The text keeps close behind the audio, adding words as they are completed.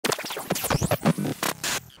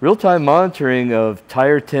Real-time monitoring of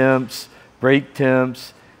tire temps, brake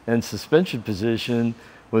temps, and suspension position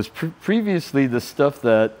was previously the stuff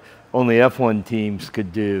that only F1 teams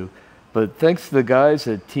could do. But thanks to the guys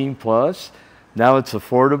at Team Plus, now it's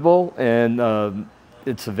affordable and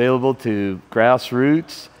it's available to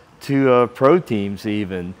grassroots, to pro teams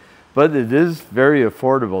even. But it is very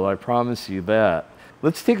affordable, I promise you that.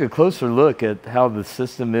 Let's take a closer look at how the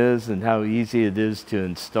system is and how easy it is to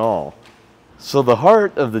install. So the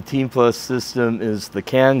heart of the Team Plus system is the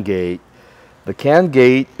CanGate. The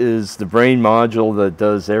CanGate is the brain module that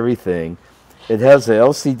does everything. It has a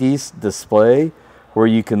LCD display where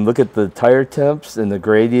you can look at the tire temps and the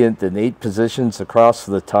gradient in 8 positions across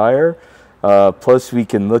the tire. Plus we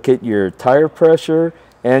can look at your tire pressure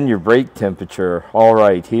and your brake temperature all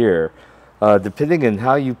right here. Depending on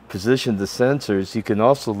how you position the sensors, you can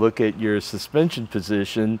also look at your suspension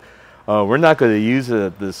position. We're not going to use it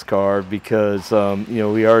at this car because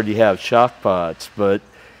we already have shock pots, but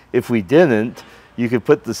if we didn't, you could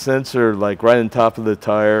put the sensor like right on top of the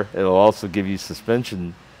tire. It'll also give you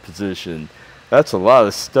suspension position. That's a lot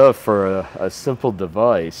of stuff for a simple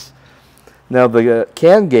device. Now the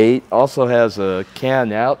CanGate also has a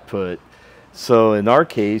CAN output. So in our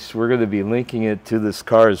case, we're going to be linking it to this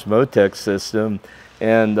car's Motec system,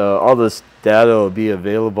 and all this data will be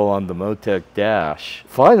available on the Motec dash.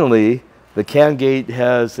 Finally, the CanGate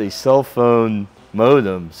has a cell phone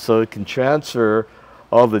modem, so it can transfer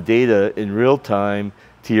all the data in real time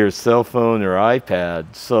to your cell phone or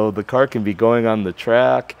iPad. So the car can be going on the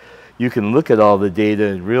track. You can look at all the data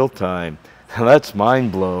in real time. Now that's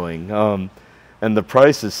mind-blowing. And the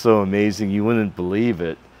price is so amazing, you wouldn't believe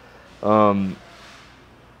it.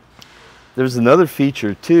 There's another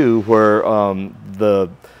feature too where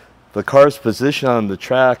the car's position on the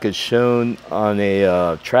track is shown on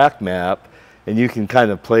a track map, and you can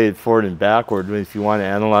kind of play it forward and backward if you want to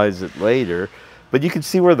analyze it later. But you can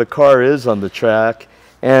see where the car is on the track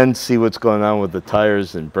and see what's going on with the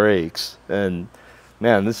tires and brakes. And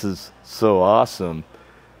man, this is so awesome.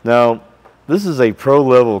 Now, this is a pro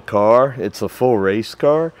level car. It's a full race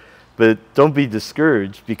car. But don't be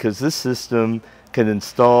discouraged, because this system can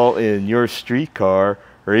install in your street car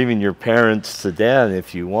or even your parents' sedan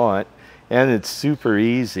if you want, and it's super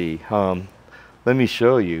easy. Let me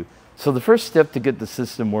show you. So the first step to get the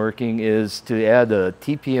system working is to add a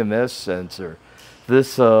TPMS sensor.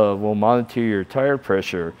 This will monitor your tire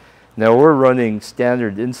pressure. Now we're running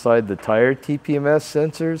standard inside the tire TPMS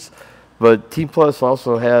sensors, but Team Plus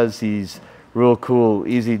also has these real cool,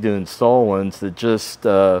 easy to install ones that just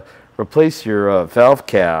replace your valve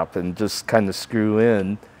cap and just kind of screw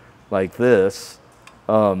in like this.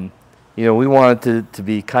 We want it to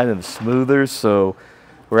be kind of smoother, so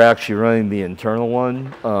we're actually running the internal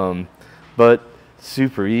one, but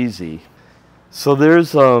super easy. So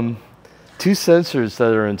there's 2 sensors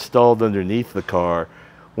that are installed underneath the car.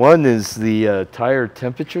 One is the tire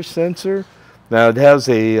temperature sensor. Now it has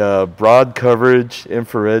a broad coverage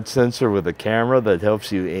infrared sensor with a camera that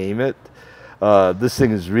helps you aim it. This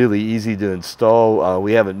thing is really easy to install.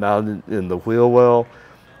 We have it mounted in the wheel well.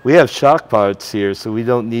 We have shock pots here, so we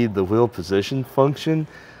don't need the wheel position function.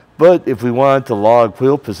 But if we wanted to log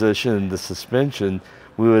wheel position and the suspension,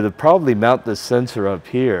 we would probably mount the sensor up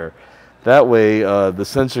here. That way, the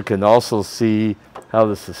sensor can also see how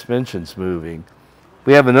the suspension's moving.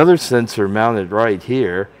 We have another sensor mounted right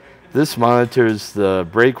here. This monitors the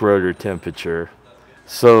brake rotor temperature.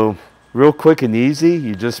 So real quick and easy,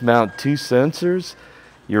 you just mount 2 sensors,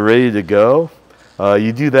 you're ready to go.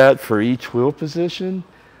 You do that for each wheel position.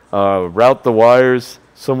 Route the wires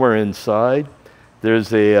somewhere inside.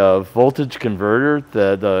 There's a voltage converter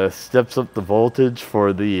that steps up the voltage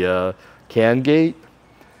for the CanGate.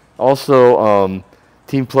 Also,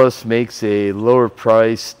 Team Plus makes a lower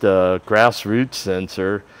priced grassroots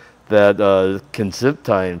sensor that can zip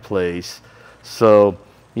tie in place. So,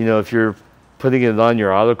 if you're putting it on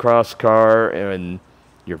your autocross car and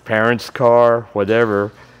your parents' car,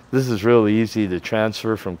 whatever, this is really easy to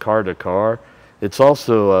transfer from car to car. It's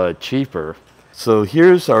also cheaper. So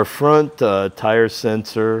here's our front tire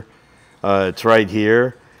sensor. It's right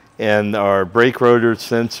here. And our brake rotor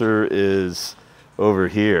sensor is over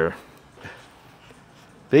here.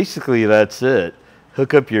 Basically, that's it.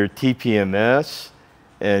 Hook up your TPMS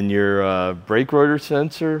and your brake rotor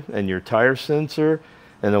sensor and your tire sensor,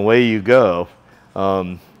 and away you go.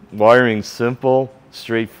 Wiring's simple,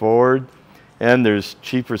 straightforward, and there's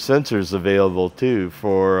cheaper sensors available too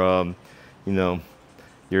for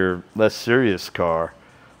your less serious car.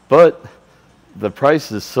 But the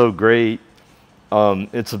price is so great.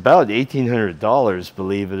 It's about $1,800,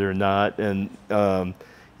 believe it or not, and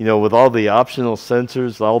you know, with all the optional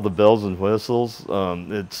sensors, all the bells and whistles,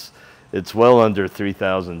 it's well under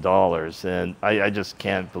 $3,000, and I just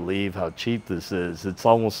can't believe how cheap this is. It's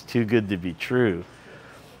almost too good to be true.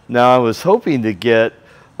 Now, I was hoping to get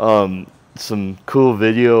some cool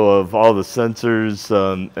video of all the sensors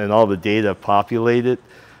and all the data populated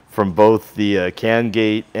from both the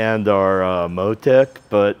CanGate and our Motec,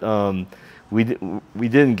 but we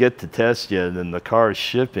didn't get to test yet, and the car is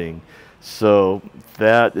shipping, so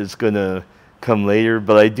that is going to come later.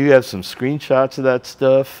 But I do have some screenshots of that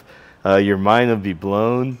stuff. Your mind will be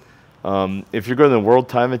blown. If you're going to World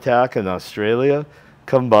Time Attack in Australia,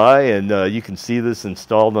 come by and you can see this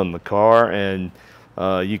installed on the car, and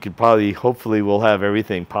you could probably, hopefully we'll have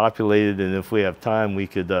everything populated, and if we have time we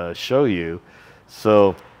could show you.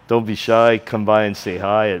 So don't be shy, come by and say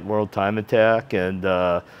hi at World Time Attack, and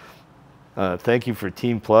thank you for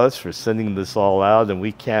Team Plus for sending this all out, and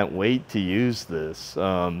we can't wait to use this.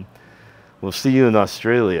 We'll see you in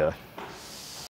Australia.